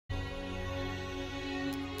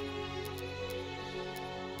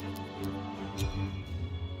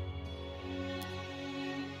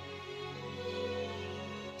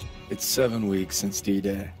It's 7 weeks since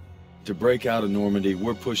D-Day. To break out of Normandy,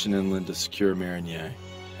 we're pushing inland to secure Marigny.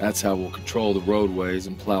 That's how we'll control the roadways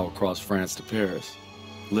and plow across France to Paris.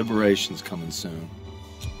 Liberation's coming soon.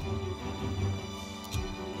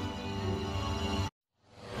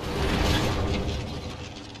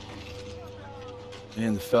 Me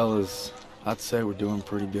and the fellas, I'd say we're doing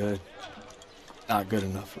pretty good. Not good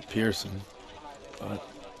enough for Pearson, but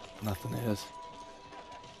nothing is.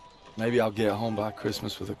 Maybe I'll get home by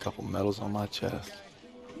Christmas with a couple medals on my chest.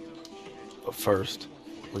 But first,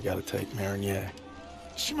 we gotta take Marigny.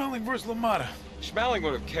 Schmeling versus LaMotta. Schmeling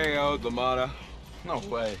would have KO'd LaMotta. No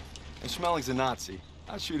way. And Schmeling's a Nazi.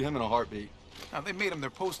 I'd shoot him in a heartbeat. Now, they made him their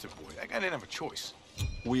poster boy. That guy didn't have a choice.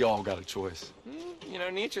 We all got a choice. You know,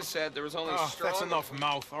 Nietzsche said there was only strong... That's enough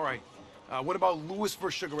mouth. All right. What about Lewis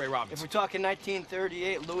versus Sugar Ray Robinson? If we're talking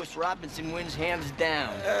 1938, Lewis Robinson wins hands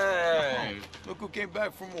down. Hey! Look who came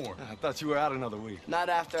back for more. I thought you were out another week. Not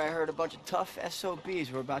after I heard a bunch of tough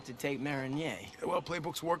SOBs were about to take Marigny. Yeah, well,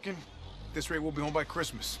 playbook's working. At this rate, we'll be home by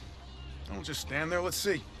Christmas. Don't just stand there. Let's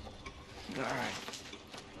see. All right.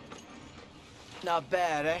 Not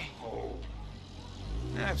bad, eh? Oh.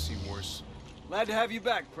 I've seen worse. Glad to have you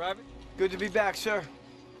back, Private. Good to be back, sir.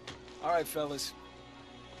 All right, fellas.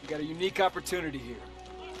 We got a unique opportunity here.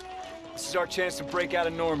 This is our chance to break out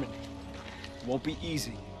of Normandy. It won't be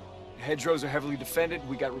easy. The hedgerows are heavily defended.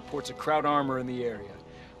 We got reports of Kraut armor in the area.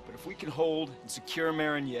 But if we can hold and secure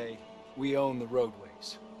Marigny, we own the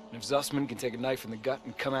roadways. And if Zussman can take a knife in the gut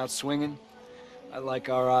and come out swinging, I like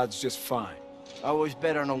our odds just fine. Always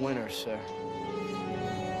bet on a winner, sir.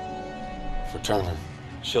 For Turner,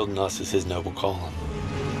 shielding us is his noble calling.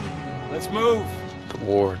 Let's move. The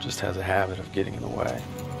war just has a habit of getting in the way.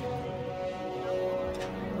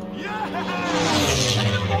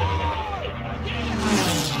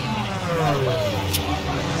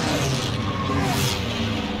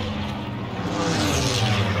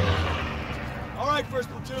 All right, first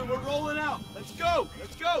platoon, we're rolling out. Let's go.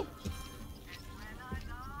 Let's go.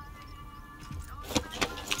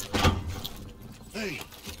 Hey.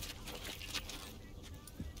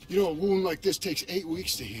 You know, a wound like this takes 8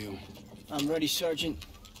 weeks to heal. I'm ready, Sergeant.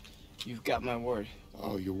 You've got my word.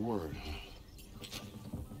 Oh, your word, huh?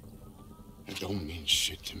 That don't mean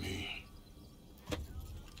shit to me.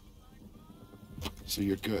 So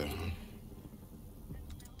you're good, huh?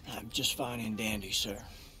 I'm just fine and dandy, sir.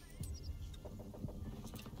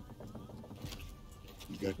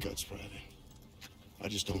 You got guts, Private. I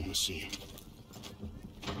just don't want to see him.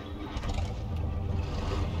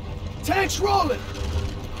 Tanks rolling!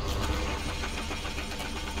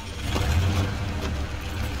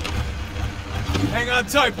 Hang on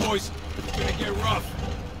tight, boys. It's gonna get rough.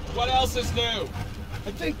 What else is new?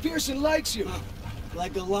 I think Pearson likes you.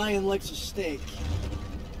 Like a lion likes a steak.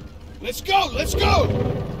 Let's go! Let's go!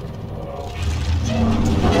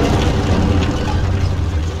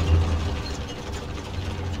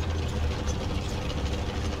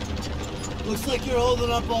 Looks like you're holding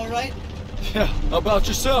up all right. Yeah, how about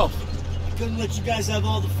yourself? I couldn't let you guys have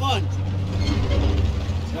all the fun.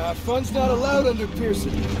 Fun's not allowed under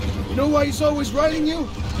Pearson. You know why he's always writing you?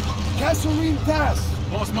 Castlereagh Pass.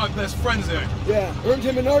 Lost my best friends there. Yeah, earned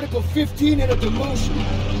him an Article 15 and a demotion.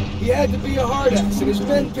 He had to be a hard ass, and his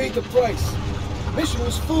men paid the price. Mission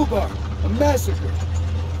was Fubar, a massacre.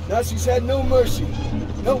 Nazis had no mercy.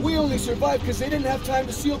 No, we only survived because they didn't have time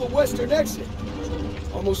to seal the western exit.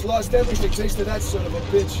 Almost lost everything thanks to that son of a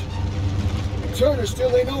bitch. And Turner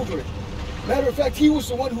still ain't over it. Matter of fact, he was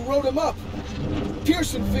the one who wrote him up.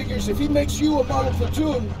 Pearson figures if he makes you a model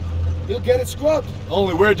platoon, he'll get it scrubbed.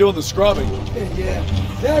 Only we're doing the scrubbing. Yeah,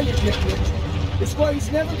 now you're getting it. It's why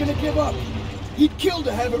he's never gonna give up. He'd kill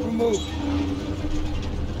to have it removed.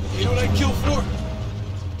 You know what I'd kill for?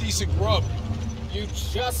 Decent grub. You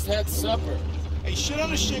just had supper. Hey, shit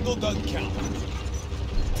on a shingle doesn't count.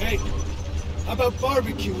 Hey, how about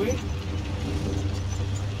barbecue, eh?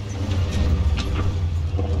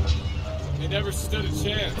 They never stood a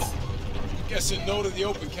chance. Guessing no to the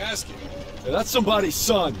open casket. Hey, that's somebody's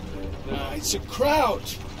son. It's a crowd.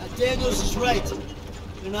 Daniels is right.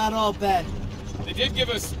 They're not all bad. They did give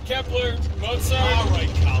us Kepler, Mozart. All right,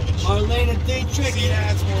 college. Marlene and Dietrich. See,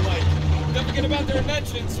 that's more like it. Don't forget about their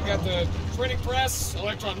inventions. You got the printing press,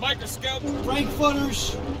 electron microscope.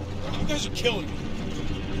 Frankfurters. You guys are killing me.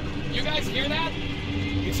 You guys hear that?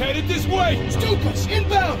 It's headed this way. Stukas,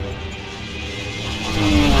 inbound!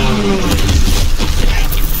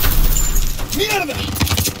 Clear them!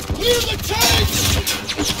 Clear the tanks!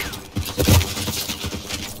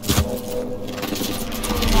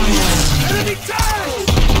 Enemy tank!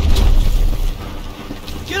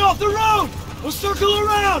 Get off the road! We'll circle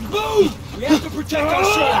around! Move! We have to protect our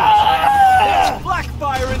shoulders. There's black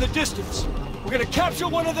fire in the distance. We're gonna capture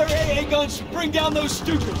one of their AA guns to bring down those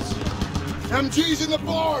stupids. MG's in the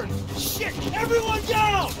barn! Shit! Everyone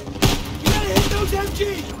down! You gotta hit those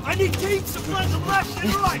MGs! I need team supplies on left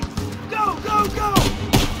and right! Go, go, go!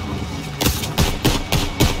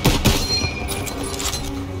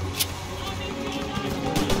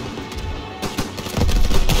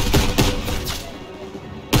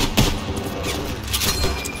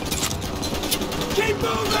 Keep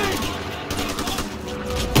moving!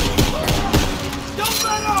 Don't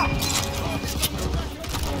let up!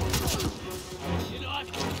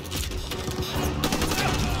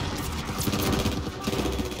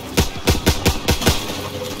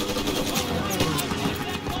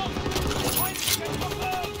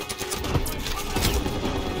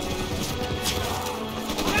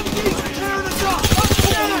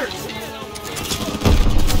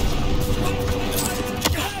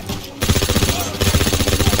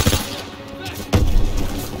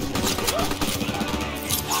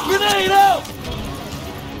 Grenade out!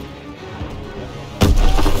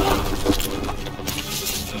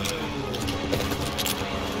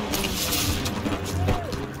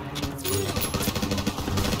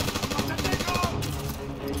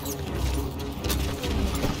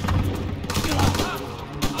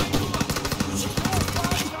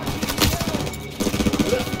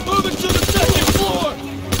 Moving to the second floor!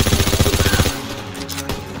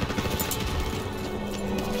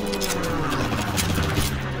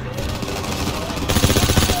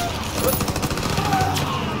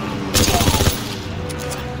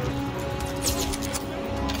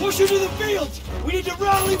 Push into the fields! We need to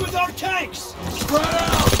rally with our tanks! Spread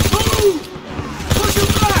out! Move! Push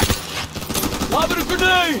them back! Lob it a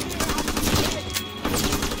grenade!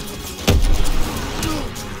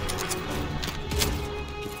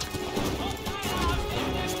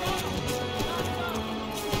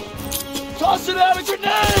 Toss it out a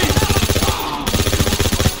grenade!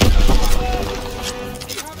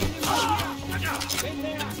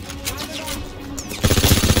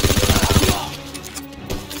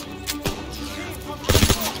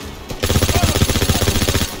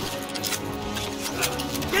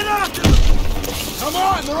 Get after them! Come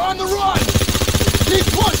on, they're on the run! Keep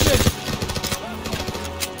pushing!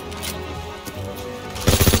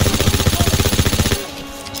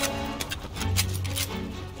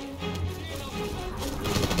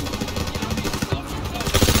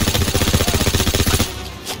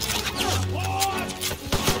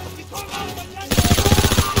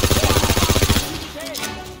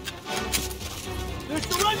 There's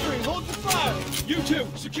the rendering! Hold the fire! You two,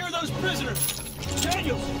 secure those prisoners!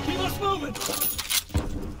 Daniels, keep us moving!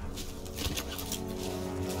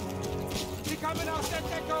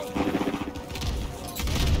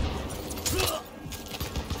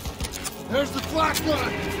 There's the flak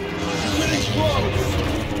gun! Getting close!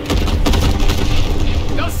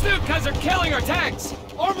 Those Stukas are killing our tanks!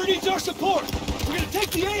 Armor needs our support! We're gonna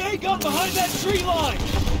take the AA gun behind that tree line!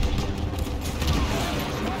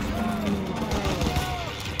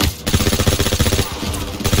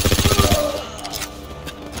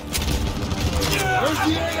 There's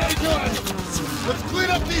the AA gun! Let's clean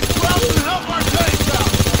up these crowds and help our tanks out!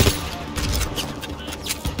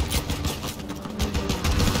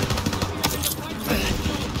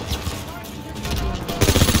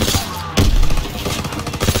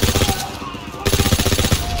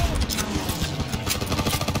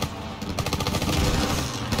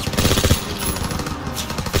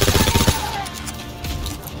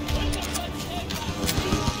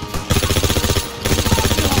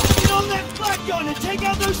 Get on that flak gun and take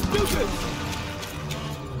out those stupids!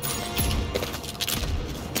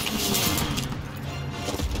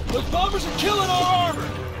 Those bombers are killing our armor!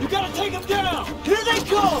 You gotta take them down! Here they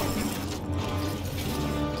come!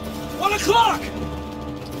 1 o'clock!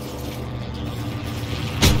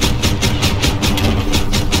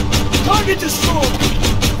 Target destroyed!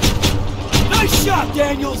 Nice shot,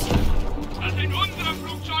 Daniels!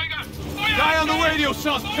 Guy on the radio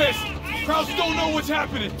sounds pissed. Crowds don't know what's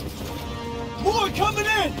happening. More coming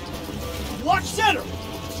in! Watch center!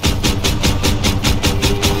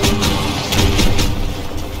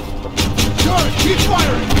 Good, keep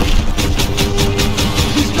firing!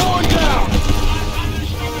 He's going down!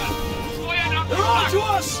 They're on to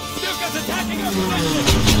us! Stuka's attacking our position!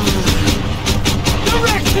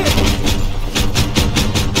 Direct hit!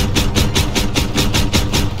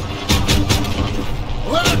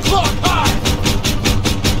 Clock high!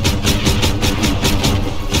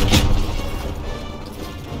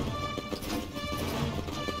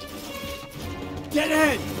 Get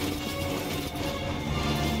in!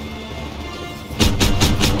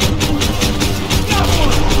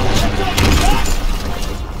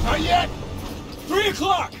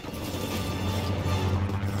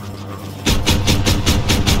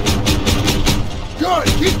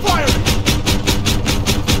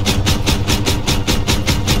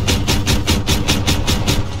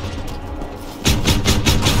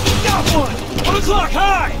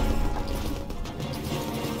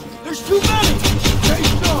 Too many! Stay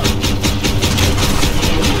strong!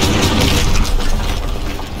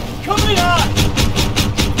 Coming hot!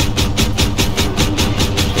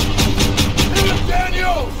 Hit him,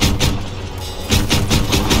 Daniel!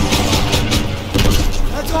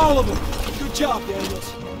 That's all of them. Good job, Daniels.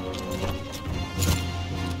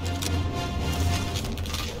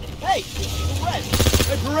 Hey, Perez!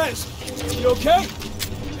 Hey, Perez. You okay?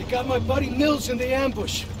 They got my buddy Mills in the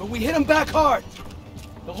ambush, but we hit him back hard.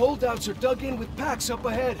 The holdouts are dug in with packs up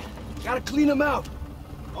ahead. Gotta clean them out.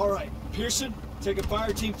 All right, Pearson, take a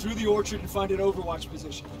fire team through the orchard and find an overwatch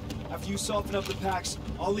position. After you soften up the packs,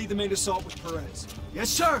 I'll lead the main assault with Perez. Yes,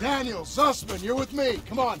 sir! Daniel, Sussman, you're with me.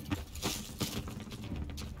 Come on.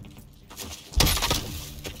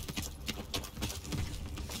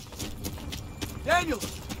 Daniel,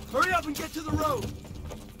 hurry up and get to the road.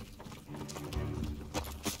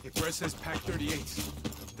 Hey, Brett says Pack 38s.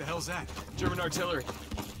 What the hell's that? German artillery.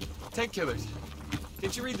 Tank killers.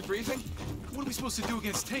 Didn't you read the briefing? What are we supposed to do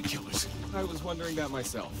against tank killers? I was wondering that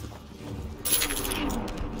myself.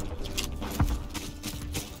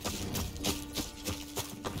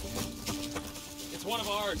 It's one of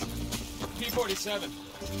ours. P-47.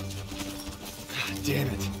 Damn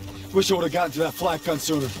it. Wish I would have gotten to that flak gun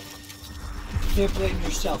sooner. Can't blame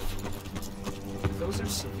yourself. Those are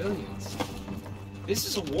civilians. This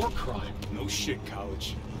is a war crime. No shit,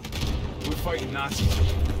 College. We're fighting Nazis.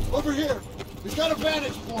 Over here. We've got a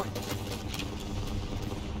vantage point.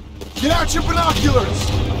 Get out your binoculars!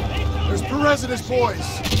 There's Perez and his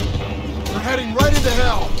boys. They're heading right into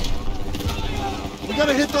hell. We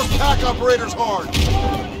gotta hit those pack operators hard.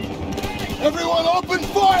 Everyone open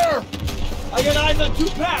fire! I got eyes on 2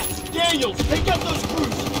 packs. Daniels, take out those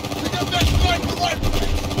crews. Pick up that sniper rifle!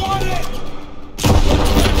 Got it!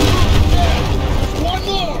 One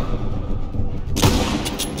more!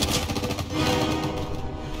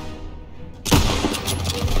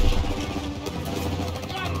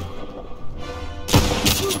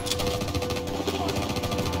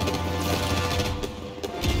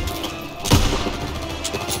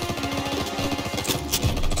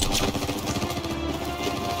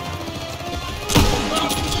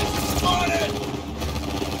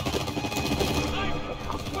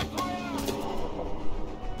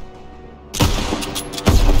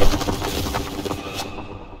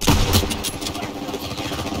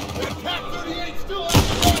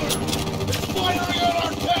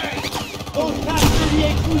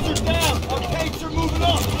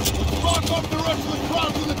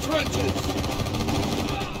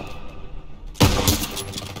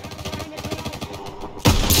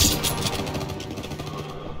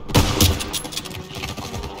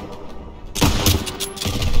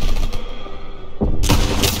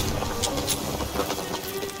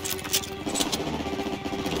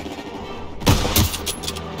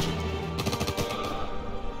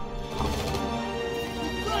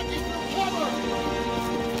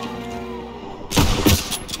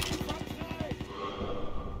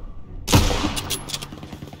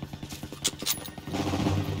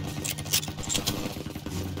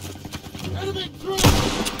 Enemy through!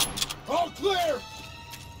 All clear!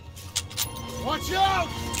 Watch out!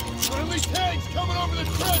 Friendly tanks coming over the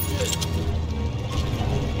trenches!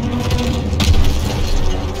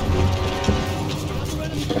 Another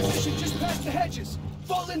enemy position just past the hedges.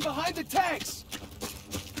 Fall in behind the tanks.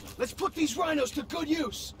 Let's put these rhinos to good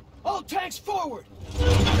use. All tanks forward.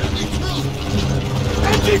 Enemy troops!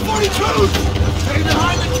 MG-42s! Stay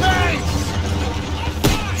behind the tanks!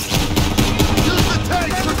 Use the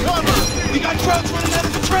tanks for cover! We got crowds running out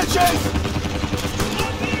of the trenches!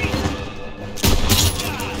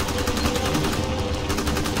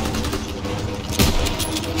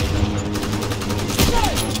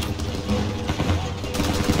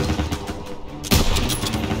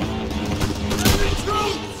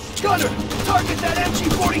 Gunner, target that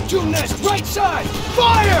MG-42 nest, right side!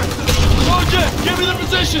 Fire! Roger, give me the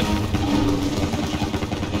position!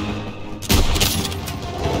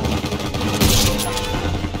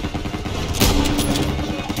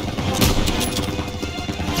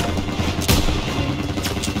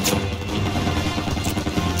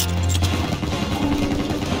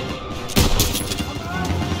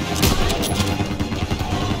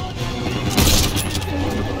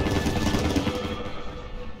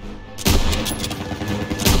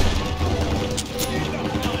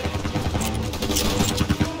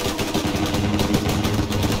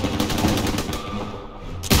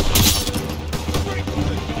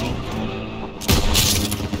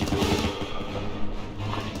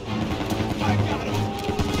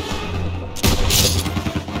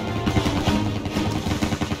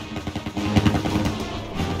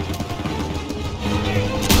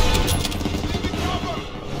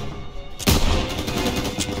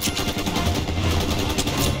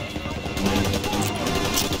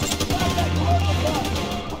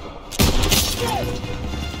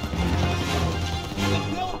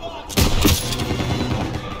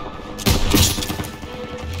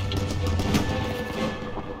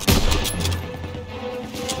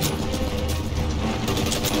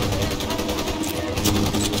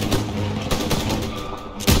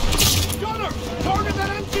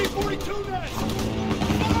 42 next!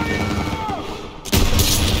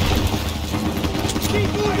 Keep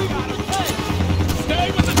moving! Stay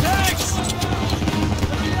with the tanks!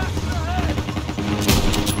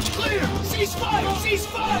 Clear! Cease fire! Cease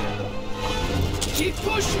fire! Keep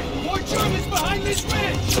pushing! More Germans behind this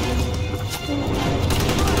ridge!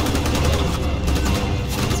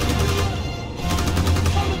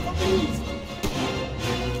 Coming from the east!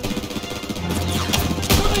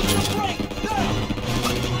 Coming to the break!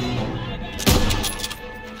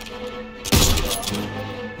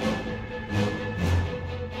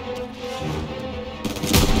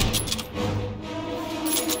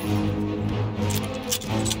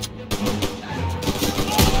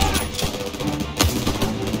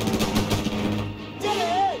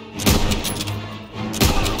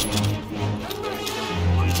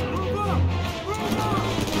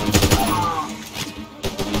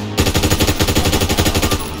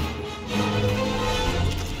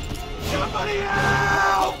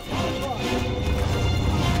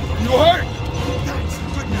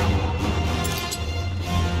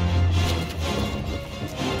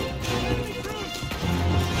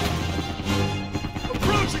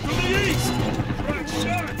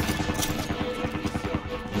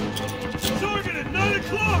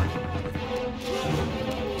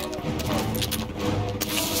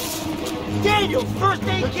 Daniel, first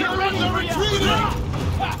aid kit ready for you!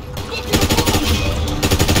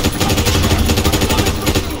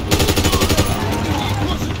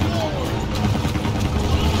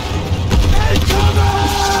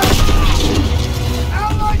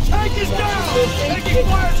 Allied tank is down! Taking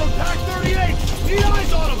fire from Pack 38! Need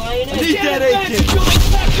eyes on him! Need that AK!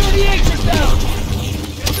 Pack 38 are down!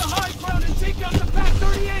 Get the high ground and take out the Pack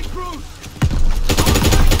 38 crews!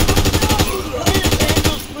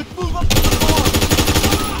 Let's move up to the farm!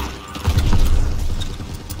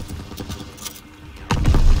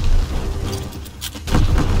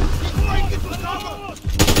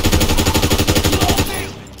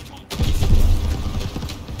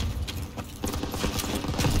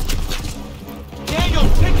 Daniel,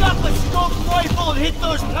 pick up a scope rifle and hit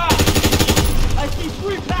those packs! I see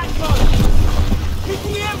 3 pack guns! Hit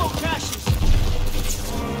the ammo caches!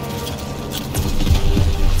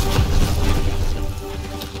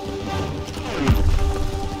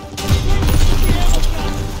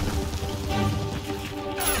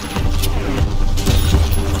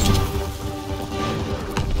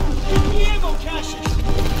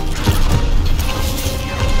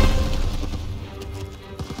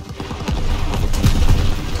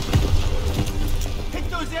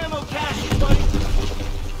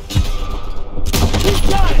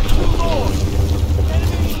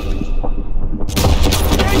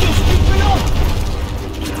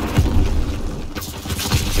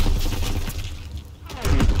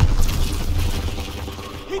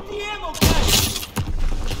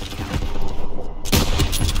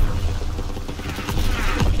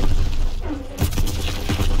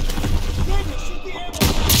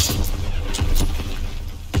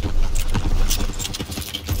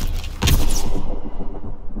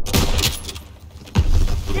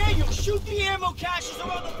 Shoot the ammo caches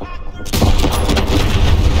around the Pack 38!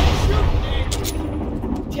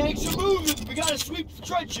 Tanks are moving! We gotta sweep the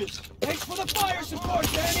trenches! Thanks for the fire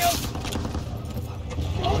support, Daniel!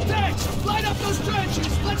 All tanks! Light up those trenches!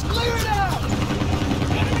 Let's clear it out!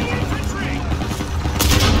 Enemy infantry!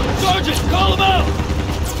 Sergeant, call them out!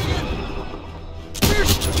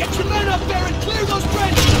 Get your men up there and clear those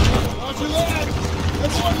trenches! Roger that!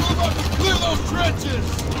 Everyone move up and clear those trenches!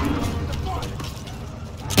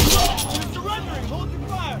 They're surrendering! Hold your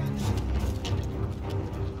fire!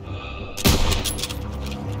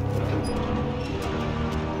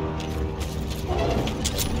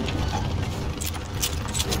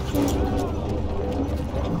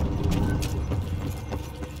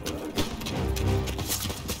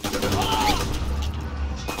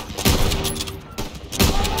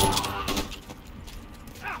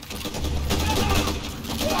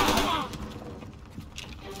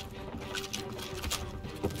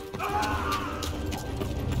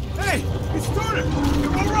 Hey! It's Turner!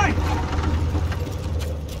 You're all right!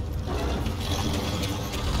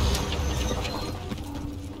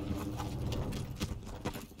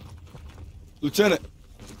 Lieutenant.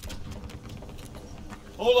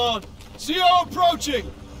 Hold on. CO approaching!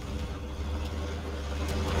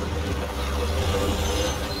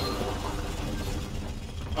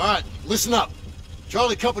 All right, listen up.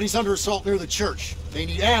 Charlie Company's under assault near the church. They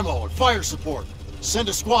need ammo and fire support. Send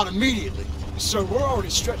a squad immediately. Sir, we're already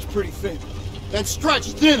stretched pretty thin. Then stretch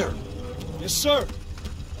thinner. Yes, sir.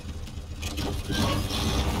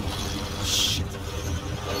 Shit.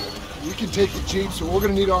 We can take the Jeep, so we're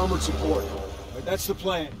gonna need armored support. But that's the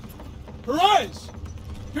plan. Perez!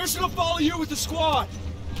 Pearson will follow you with the squad.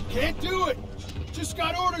 Can't do it. Just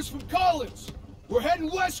got orders from Collins. We're heading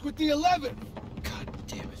west with the 11th. God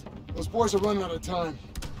damn it. Those boys are running out of time.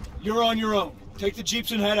 You're on your own. Take the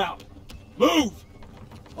Jeeps and head out. Move!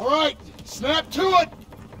 All right, snap to it!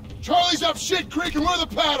 Charlie's up Shit Creek and we're the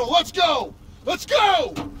paddle. Let's go! Let's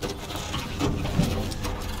go!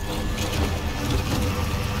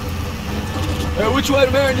 Hey, which way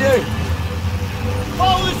to Marigny?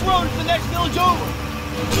 Follow this road to the next village over.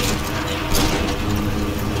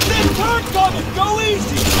 Big turn coming! Go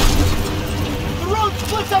easy! The road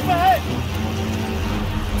splits up ahead!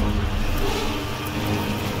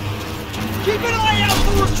 Keep an eye out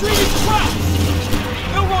for retreating traps!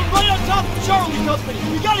 They'll run right on top of Charlie Company!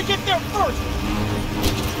 We gotta get there first!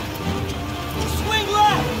 Swing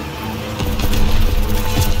left!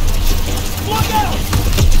 Look out!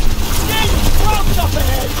 Daniel, drops up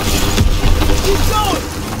ahead! Keep going!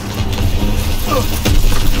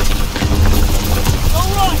 All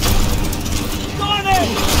right! Going in!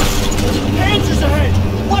 Panzers ahead!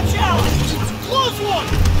 Watch out! Close one!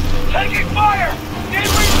 Taking fire! Need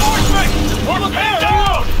reinforcements! We're pinned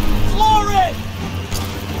down! Floor in!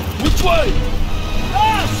 Which way?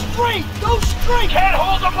 Ah, straight! Go straight! Can't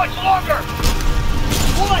hold them much longer!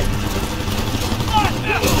 Right!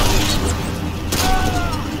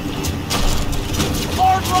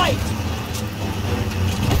 Hard right!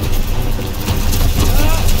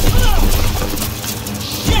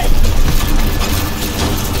 Shit!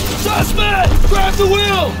 Suspect! Grab the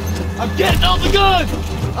wheel! I'm getting on the gun!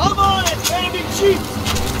 I'm on it! Enemy Jeep!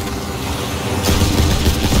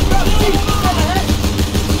 Grab Jeep! Come ahead!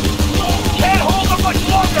 Can't hold them much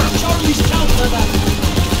longer! Charlie's counter that!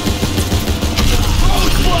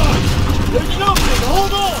 Roadblock! There's an opening!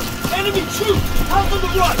 Hold on! Enemy troops! Out on the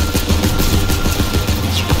right!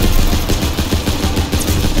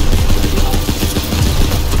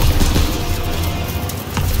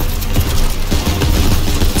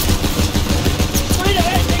 Straight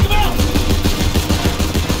ahead! Take him out!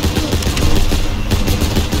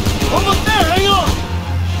 Almost there! Hang on!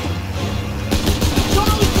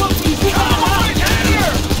 Charlie Company's in the house!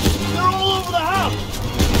 They're all over the house!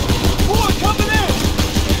 More coming in!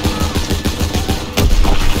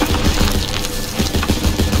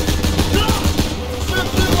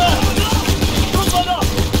 Circle left! Don't let up!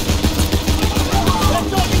 That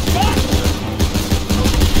dog is back!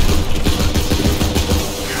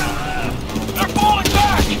 They're falling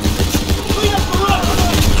back! Clean up the road!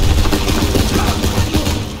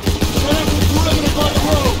 Tank is perimeter by the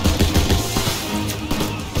road!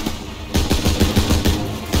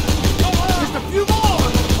 Just a few more!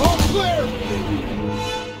 All clear!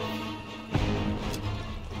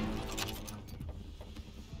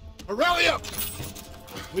 Rally up!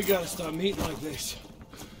 We gotta stop meeting like this.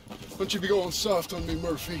 Don't you be going soft on me,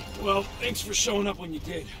 Murphy. Well, thanks for showing up when you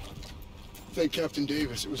did. Thank Captain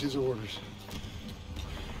Davis. It was his orders.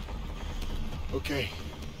 Okay.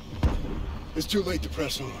 It's too late to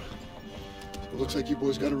press on. It looks like you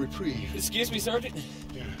boys got a reprieve. Excuse me, Sergeant?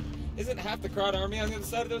 Yeah. Isn't half the crowd army on the other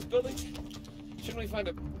side of those buildings? Shouldn't we find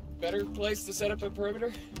a better place to set up a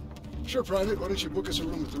perimeter? Sure, Private. Why don't you book us a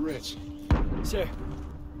room at the Ritz? Sir.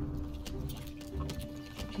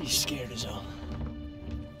 He's scared as all.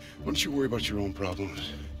 Why don't you worry about your own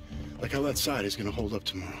problems? Like how that side is gonna hold up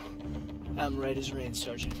tomorrow. I'm right as rain,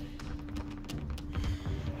 Sergeant.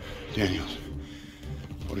 Daniels,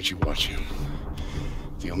 why don't you watch him?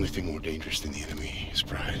 The only thing more dangerous than the enemy is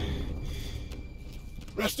pride.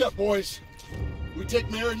 Rest up, boys. We take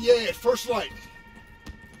Marigny at first light.